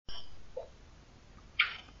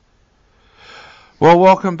Well,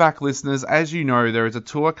 welcome back, listeners. As you know, there is a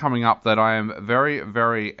tour coming up that I am very,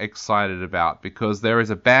 very excited about because there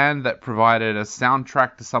is a band that provided a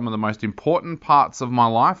soundtrack to some of the most important parts of my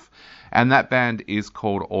life, and that band is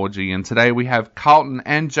called Orgy. And today we have Carlton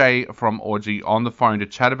and Jay from Orgy on the phone to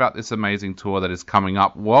chat about this amazing tour that is coming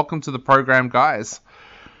up. Welcome to the program, guys.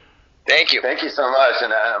 Thank you. Thank you so much,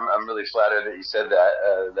 and I'm really flattered that you said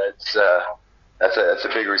that. That's a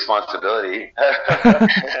big responsibility.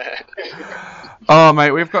 Oh, mate,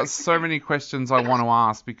 we've got so many questions I want to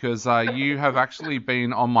ask because you have actually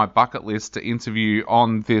been on my bucket list to interview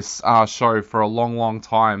on this show for a long, long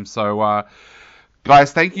time. So,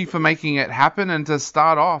 guys, thank you for making it happen. And to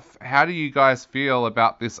start off, how do you guys feel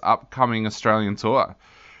about this upcoming Australian tour?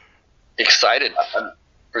 Excited.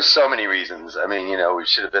 For so many reasons. I mean, we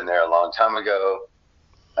should have been there a long time ago.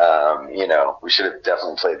 We should have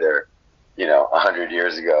definitely played there, 100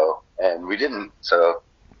 years ago, and we didn't. So,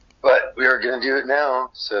 but we are going to do it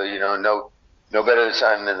now. So, no better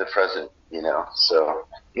time than the present. So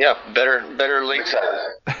yeah, better link.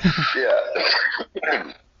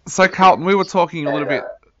 Yeah. So, Carlton, we were talking a little bit.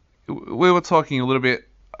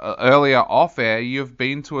 Earlier off air. You've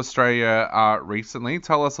been to Australia recently.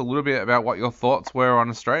 Tell us a little bit about what your thoughts were on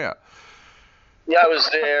Australia. Yeah, I was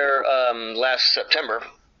there last September,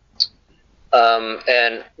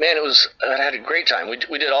 and man, I had a great time.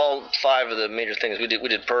 We did all 5 of the major things. We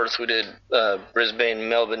did Perth, we did Brisbane,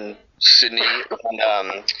 Melbourne, Sydney,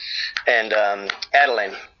 and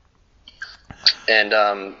Adelaide, and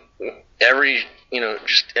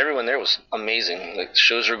just everyone there was amazing. Like, the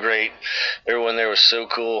shows were great. Everyone there was so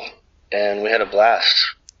cool, and we had a blast.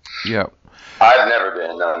 Yeah. I've never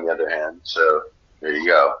been, on the other hand, so there you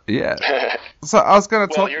go. Yeah. So I was going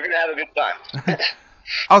to talk. Well, you're going to have a good time.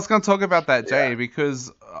 I was going to talk about that, Jay,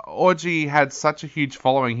 because Orgy had such a huge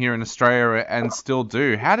following here in Australia and still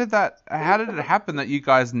do. How did it happen that you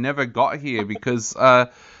guys never got here? Because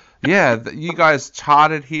you guys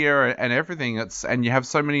charted here and everything. And you have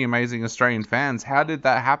so many amazing Australian fans. How did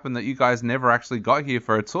that happen that you guys never actually got here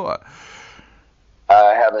for a tour?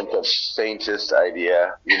 I haven't the faintest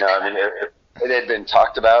idea. It had been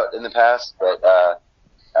talked about in the past, but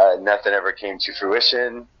nothing ever came to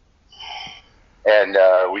fruition. And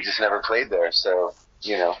we just never played there. So,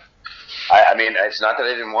 I mean, it's not that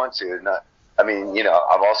I didn't want to.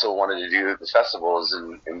 I've also wanted to do the festivals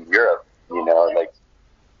in Europe,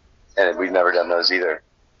 and we've never done those either.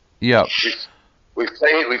 Yep. We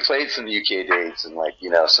played some UK dates and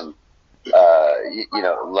some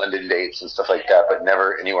London dates and stuff like that, but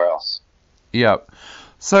never anywhere else. Yep.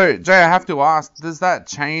 So, Jay, I have to ask, does that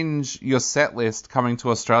change your set list coming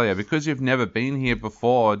to Australia? Because you've never been here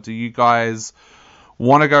before, do you guys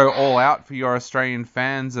want to go all out for your Australian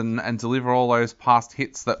fans and deliver all those past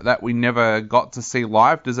hits that we never got to see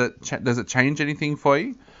live? Does it change anything for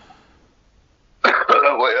you?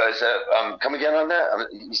 Come again on that?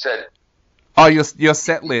 You said... Oh, your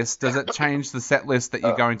set list. Does it change the set list that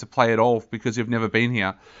you're going to play at all because you've never been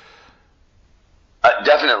here?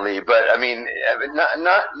 Definitely, but I mean, not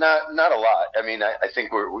a lot. I mean, I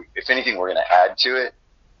think if anything, we're going to add to it.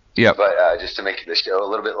 Yeah. But just to make the show a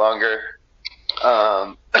little bit longer.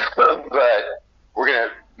 But we're going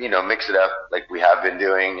to, mix it up like we have been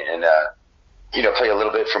doing, and play a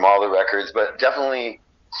little bit from all the records, but definitely,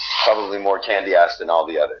 probably more candy ass than all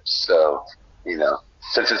the others. So,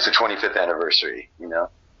 since it's the 25th anniversary, We've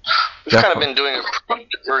kind of been doing a pretty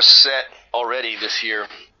diverse set already this year.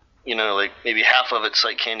 Like maybe half of it's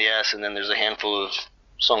like candy ass, and then there's a handful of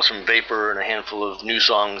songs from Vapor and a handful of new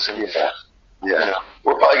songs. And yeah.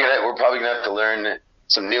 We're probably gonna have to learn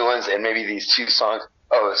some new ones, and maybe these 2 songs.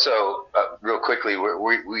 Oh, so real quickly,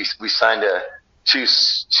 we signed a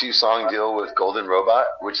 2-song deal with Golden Robot,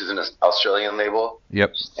 which is an Australian label.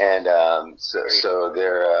 Yep. And so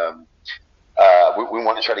they're we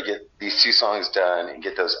want to try to get these 2 songs done and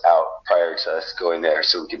get those out prior to us going there,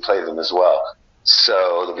 so we can play them as well. So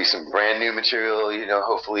there'll be some brand new material,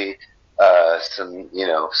 hopefully, some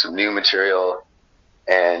new material,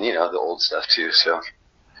 and the old stuff too. So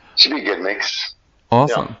should be a good mix.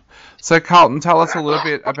 Awesome. Yeah. So Carlton, tell us a little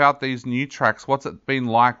bit about these new tracks. What's it been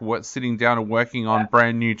like sitting down and working on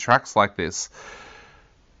brand new tracks like this?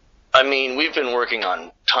 I mean, we've been working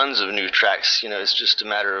on tons of new tracks. It's just a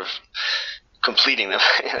matter of completing them.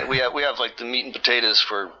 we have like the meat and potatoes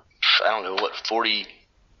for, I don't know, 40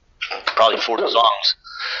 songs.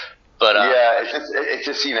 But it's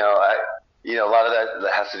just a lot of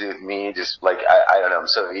that has to do with me. Just like I don't know, I'm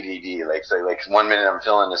so ADD. Like 1 minute I'm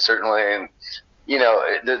feeling a certain way, and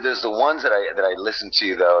there's the ones that I listen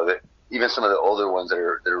to though, that even some of the older ones that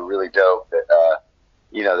are really dope that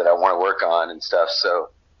that I want to work on and stuff.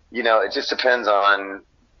 So it just depends on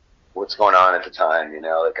what's going on at the time,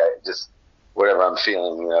 like I just, whatever I'm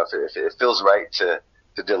feeling, if it feels right to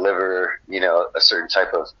deliver, a certain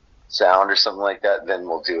type of sound or something like that, then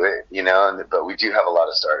we'll do it, but we do have a lot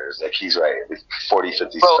of starters. Like he's right, 40,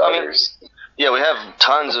 50 starters. Yeah, we have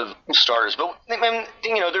tons of starters, but I mean,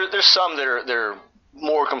 there's some that are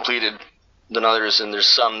more completed than others, and there's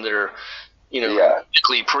some that are,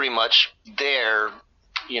 pretty much there,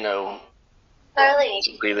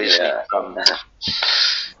 completely.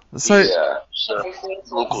 So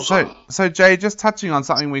Jay, just touching on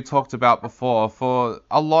something we talked about before, for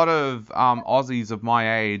a lot of Aussies of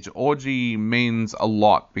my age, Orgy means a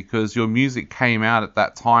lot because your music came out at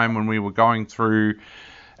that time when we were going through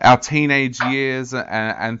our teenage years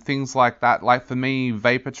and things like that. Like for me,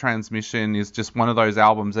 Vapor Transmission is just one of those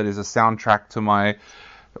albums that is a soundtrack to my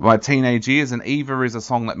teenage years, and Eva is a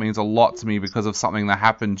song that means a lot to me because of something that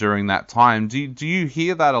happened during that time. Do you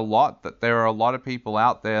hear that a lot, that there are a lot of people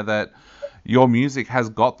out there that your music has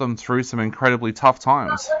got them through some incredibly tough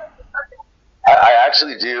times? I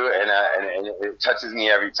actually do, and it touches me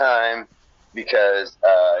every time because,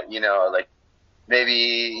 like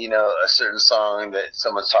maybe, a certain song that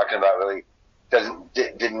someone's talking about really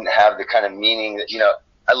didn't have the kind of meaning that,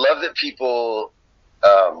 I love that people,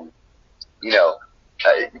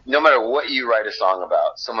 no matter what you write a song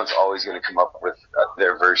about, someone's always going to come up with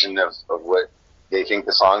their version of what they think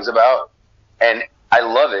the song's about. And I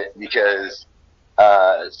love it because,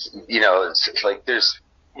 it's like there's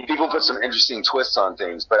people put some interesting twists on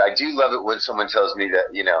things, but I do love it when someone tells me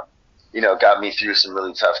that, got me through some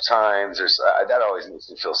really tough times, or that always makes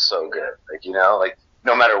me feel so good. Like, like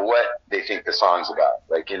no matter what they think the song's about,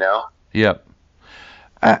 like, Yep.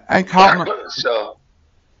 And Carlton. So.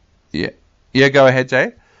 Yeah. Yeah, go ahead,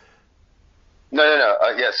 Jay. No.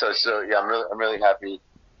 I'm really happy.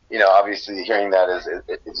 Obviously hearing that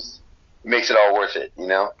it just makes it all worth it.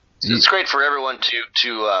 It's great for everyone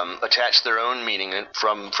to attach their own meaning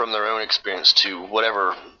from their own experience to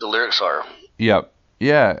whatever the lyrics are. Yep.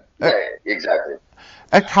 Yeah. Exactly.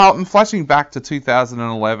 Carlton, flashing back to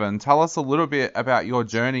 2011, tell us a little bit about your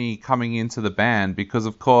journey coming into the band, because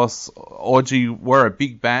of course Orgy were a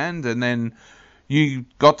big band, and then you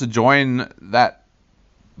got to join that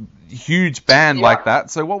huge band like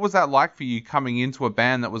that. So what was that like for you coming into a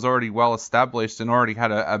band that was already well established and already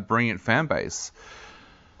had a brilliant fan base?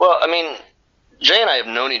 Well, I mean, Jay and I have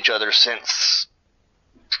known each other since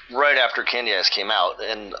right after Candy Ass came out,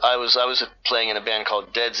 and I was playing in a band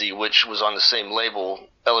called Deadsy, which was on the same label,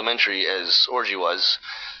 Elementary, as Orgy was,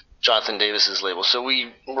 Jonathan Davis's label. So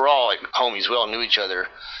we were all like homies. We all knew each other,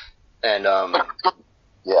 and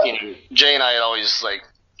Jay and I had always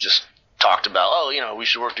just talked about, we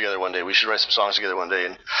should work together one day. We should write some songs together one day.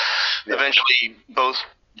 And eventually both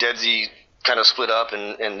Deadsy kind of split up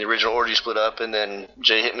and the original Orgy split up. And then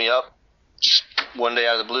Jay hit me up just one day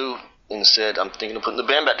out of the blue and said, I'm thinking of putting the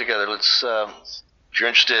band back together. Let's, if you're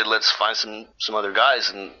interested, let's find some other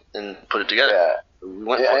guys and put it together. Yeah.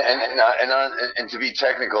 And to be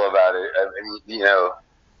technical about it,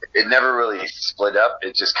 it never really split up.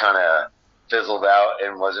 It just kind of fizzled out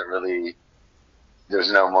and wasn't really,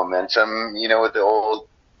 there's no momentum, with the old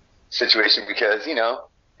situation because,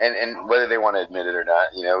 and whether they want to admit it or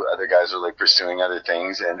not, other guys are pursuing other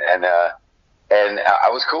things and I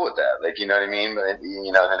was cool with that. Like, you know what I mean? But,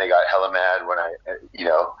 then they got hella mad when I,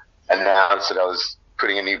 announced that I was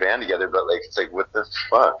putting a new band together, but it's what the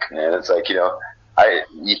fuck, man? It's I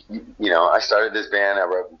started this band, I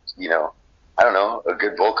wrote, I don't know, a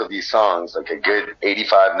good bulk of these songs, a good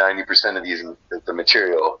 85-90% of these, the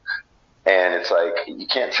material. And it's you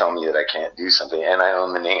can't tell me that I can't do something, and I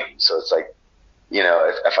own the name. So it's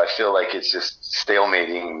if I feel like it's just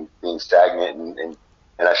stalemating, being stagnant, and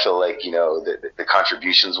I feel the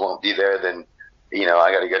contributions won't be there, then,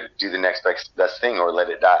 I got to go do the next best thing or let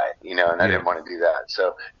it die, and I didn't want to do that.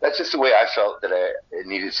 So that's just the way I felt that I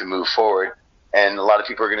needed to move forward. And a lot of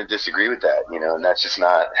people are going to disagree with that, and that's just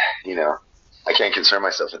not, I can't concern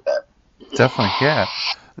myself with that. Definitely, yeah.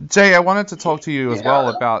 Jay, I wanted to talk to you as well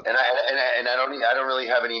about. And I don't really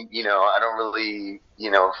have any, I don't really,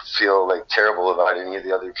 feel terrible about any of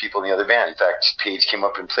the other people in the other band. In fact, Paige came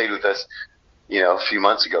up and played with us, a few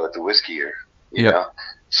months ago at the Whiskey here, you know.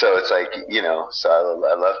 So it's so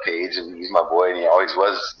I love Paige and he's my boy and he always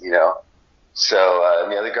was, So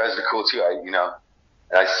and the other guys are cool too. And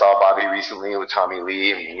I saw Bobby recently with Tommy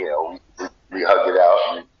Lee, and we hugged it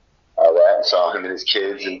out and all that, and saw him and his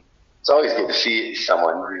kids, and it's always good to see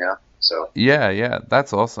someone, So yeah,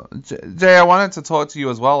 that's awesome. Jay, I wanted to talk to you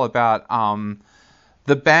as well about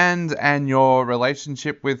the band and your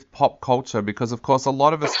relationship with pop culture, because of course a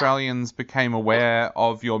lot of Australians became aware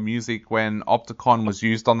of your music when Opticon was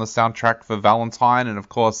used on the soundtrack for Valentine, and of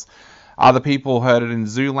course other people heard it in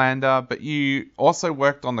Zoolander, but you also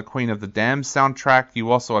worked on the Queen of the Damned soundtrack.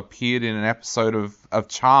 You also appeared in an episode of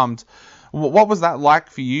Charmed. What was that like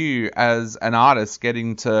for you as an artist,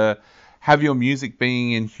 getting to have your music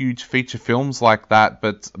being in huge feature films like that,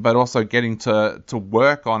 but also getting to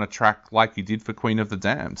work on a track like you did for Queen of the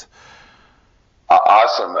Damned?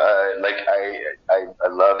 Awesome. I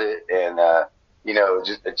love it, and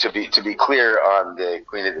just to be clear on the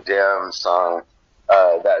Queen of the Damned song,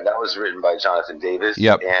 that was written by Jonathan Davis.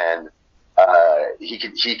 Yep. And he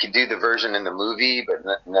could do the version in the movie, but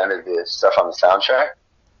none of the stuff on the soundtrack.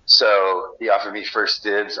 So he offered me first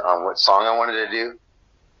dibs on what song I wanted to do.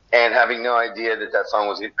 And having no idea that song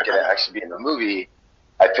was going to actually be in the movie,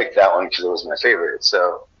 I picked that one because it was my favorite.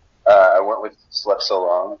 So I went with Slept So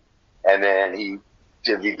Long, and then he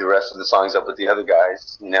divvied the rest of the songs up with the other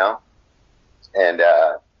guys, And I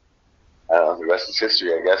don't know, the rest is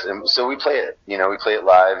history, I guess. And so we play it, we play it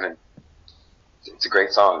live, and it's a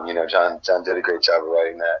great song. John did a great job of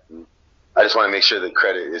writing that. And I just want to make sure that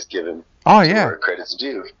credit is given where credit's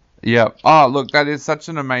due. Yeah. Oh, look, that is such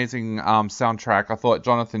an amazing soundtrack. I thought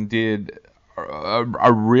Jonathan did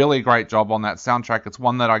a really great job on that soundtrack. It's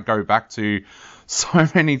one that I go back to so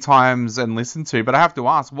many times and listen to. But I have to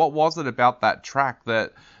ask, what was it about that track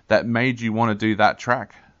that made you want to do that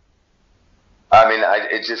track? I mean,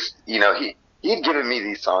 it just, he'd given me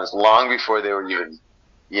these songs long before they were even,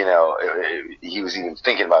 he was even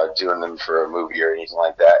thinking about doing them for a movie or anything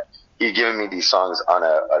like that. He'd given me these songs on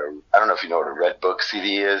I don't know if you know what a Red Book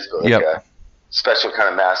CD is, but like a special kind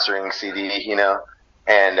of mastering CD,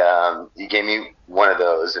 and he gave me one of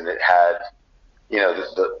those, and it had,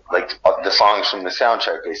 the songs from the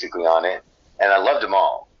soundtrack basically on it, and I loved them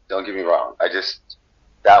all. Don't get me wrong.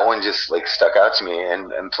 That one just like stuck out to me,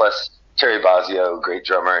 and plus Terry Bozzio, great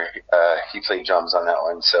drummer, he played drums on that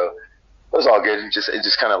one, so it was all good. It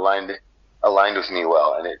just kind of aligned with me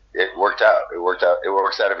well, and it worked out. It works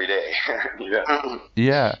out every day.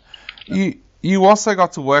 Yeah. You also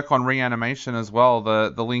got to work on Reanimation as well,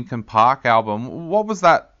 the Linkin Park album. What was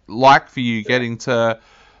that like for you, getting to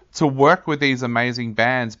work with these amazing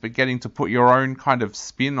bands, but getting to put your own kind of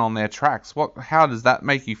spin on their tracks? How does that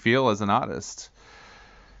make you feel as an artist?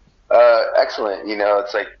 Excellent.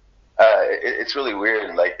 It's like it's really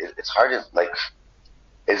weird. Like it's hard to like.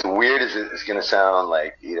 As weird as it's going to sound,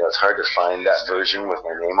 like, it's hard to find that version with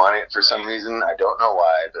my name on it for some reason. I don't know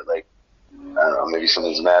why, but like, I don't know, maybe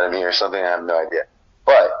someone's mad at me or something. I have no idea.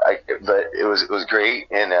 But it was great.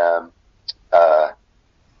 And, it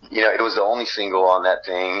was the only single on that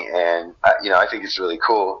thing. And, I think it's really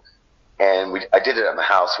cool. And I did it at my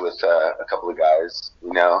house with a couple of guys,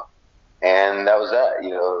 and that was that,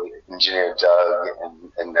 engineer Doug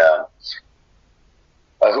and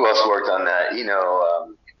who else worked on that?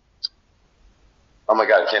 Oh my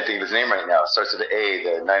God, I can't think of his name right now. It starts with an A,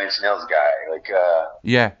 the Nine Inch Nails guy. Like,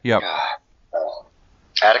 Yep.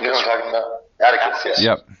 Atticus. You know what I'm talking about? Atticus.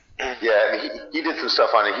 Yeah. Yep. Yeah, I mean, he did some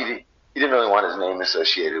stuff on it. He didn't really want his name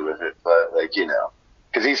associated with it, but like,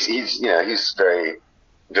 because he's very,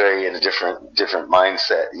 very in a different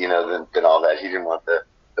mindset, than all that. He didn't want the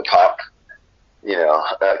pop,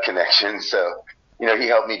 connection. So, he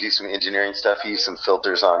helped me do some engineering stuff. He used some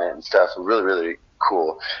filters on it and stuff. Really, really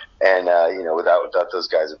cool. And, without those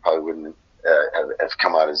guys, it probably wouldn't have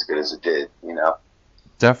come out as good as it did,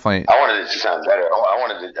 Definitely. I wanted it to sound better. I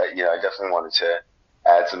definitely wanted to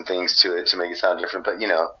add some things to it to make it sound different. But,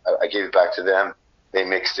 I gave it back to them. They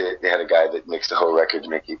mixed it. They had a guy that mixed the whole record to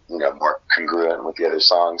make it, more congruent with the other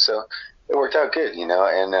songs. So it worked out good,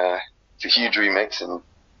 and it's a huge remix, and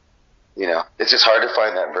it's just hard to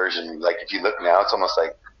find that version. Like, if you look now, it's almost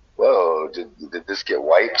like, whoa, did this get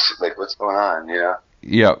wiped? Like, what's going on,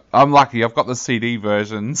 Yeah, I'm lucky. I've got the CD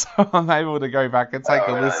version, so I'm able to go back and take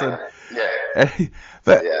a listen. Yeah.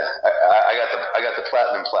 But, yeah, I got the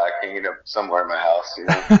platinum plaque hanging up somewhere in my house,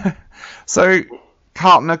 So,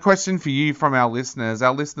 Carlton, a question for you from our listeners.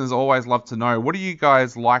 Our listeners always love to know, what do you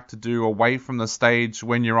guys like to do away from the stage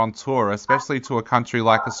when you're on tour, especially to a country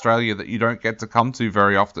like Australia that you don't get to come to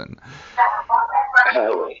very often?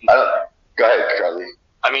 Go ahead, Charlie.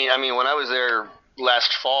 I mean, when I was there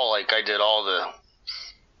last fall, like, I did all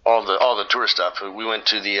the tour stuff. We went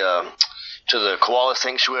to the koala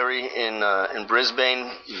sanctuary in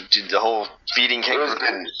Brisbane. Did the whole feeding kangaroo.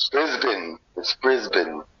 Brisbane. It's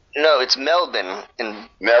Brisbane. No, it's Melbourne.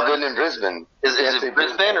 Melbourne and Brisbane. Is it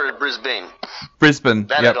Brisbane or Brisbane? Brisbane.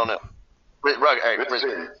 That yep. I don't know. Right,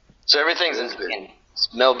 Brisbane. So everything's in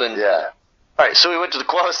Melbourne. Yeah. All right, so we went to the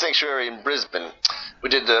koala sanctuary in Brisbane. We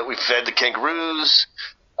fed the kangaroos.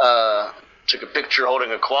 Took a picture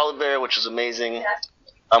holding a koala bear, which was amazing.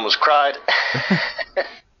 I almost cried.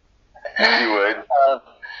 You would.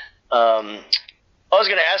 I was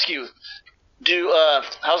going to ask you,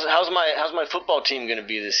 how's my football team going to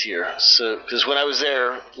be this year? So, because when I was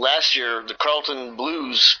there last year, the Carlton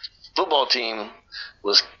Blues football team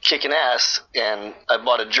was kicking ass, and I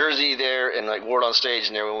bought a jersey there and like wore it on stage,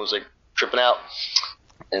 and everyone was like tripping out.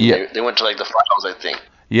 And they went to like the finals, I think.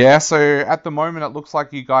 Yeah, so at the moment it looks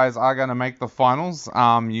like you guys are going to make the finals.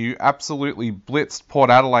 You absolutely blitzed Port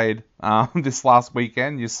Adelaide this last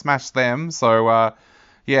weekend. You smashed them. So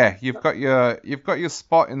yeah, you've got your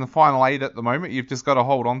spot in the final 8 at the moment. You've just got to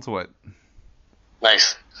hold on to it.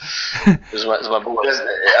 Nice. This is my boy.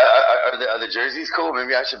 Are the jerseys cool?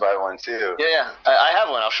 Maybe I should buy one too. Yeah. I have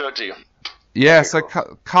one. I'll show it to you. Yeah, so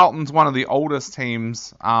Carlton's one of the oldest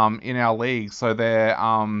teams in our league, so their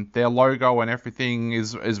logo and everything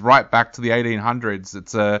is right back to the 1800s.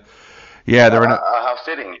 It's they're in a how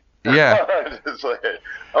fitting. Yeah. It's like,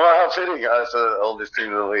 how fitting. That's the oldest team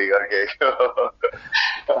in the league. Okay.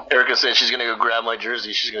 Erica said she's gonna go grab my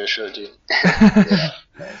jersey. She's gonna show it to you. Yeah.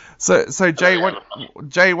 So Jay,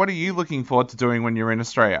 what are you looking forward to doing when you're in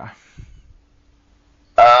Australia?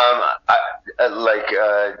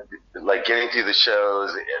 Like getting through the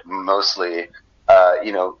shows, mostly,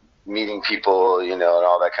 meeting people, and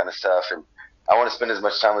all that kind of stuff. And I want to spend as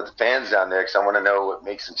much time with the fans down there because I want to know what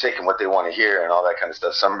makes them tick and what they want to hear and all that kind of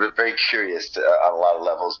stuff. So I'm very curious on a lot of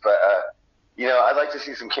levels. But, I'd like to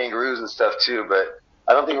see some kangaroos and stuff too, but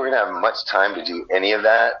I don't think we're going to have much time to do any of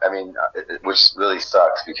that. I mean, which really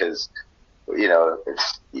sucks because,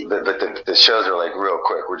 the shows are like real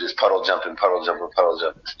quick. We're just puddle jumping,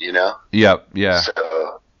 Yep, yeah.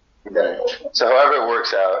 So however it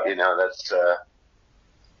works out, that's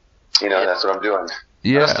that's what I'm doing.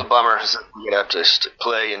 Yeah. That's the bummer. Is that you have to just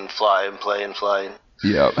play and fly and play and fly.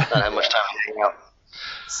 Yep. Not have much time to hang out.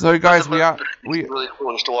 So guys, we really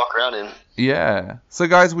cool just to walk around in. Yeah. So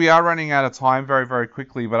guys, we are running out of time very, very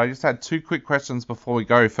quickly, but I just had 2 quick questions before we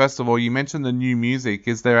go. First of all, you mentioned the new music.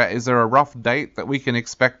 Is there a rough date that we can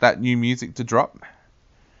expect that new music to drop?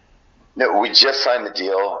 No, we just signed the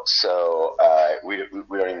deal, so we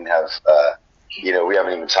don't even have we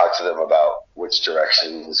haven't even talked to them about which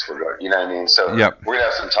directions we're going. You know what I mean? So yep. We're gonna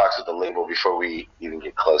have some talks with the label before we even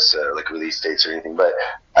get close to like release dates or anything. But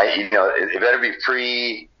it better be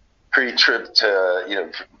pre-trip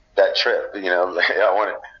to that trip.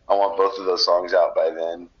 I want both of those songs out by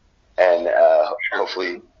then, and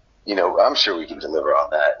hopefully, I'm sure we can deliver on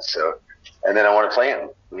that. So, and then I want to play them.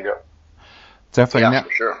 Definitely. Yeah,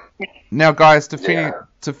 for sure. Now, guys, to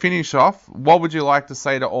finish off, what would you like to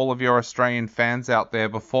say to all of your Australian fans out there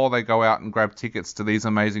before they go out and grab tickets to these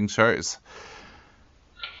amazing shows?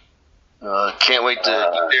 Can't wait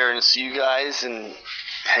to get there and see you guys and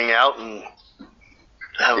hang out and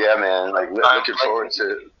have man. Like looking forward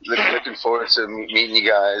to meeting you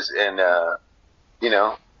guys and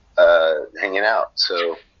hanging out.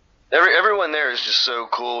 So everyone there is just so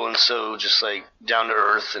cool and so just like down to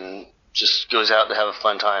earth and just goes out to have a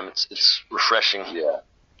fun time. It's refreshing. Yeah.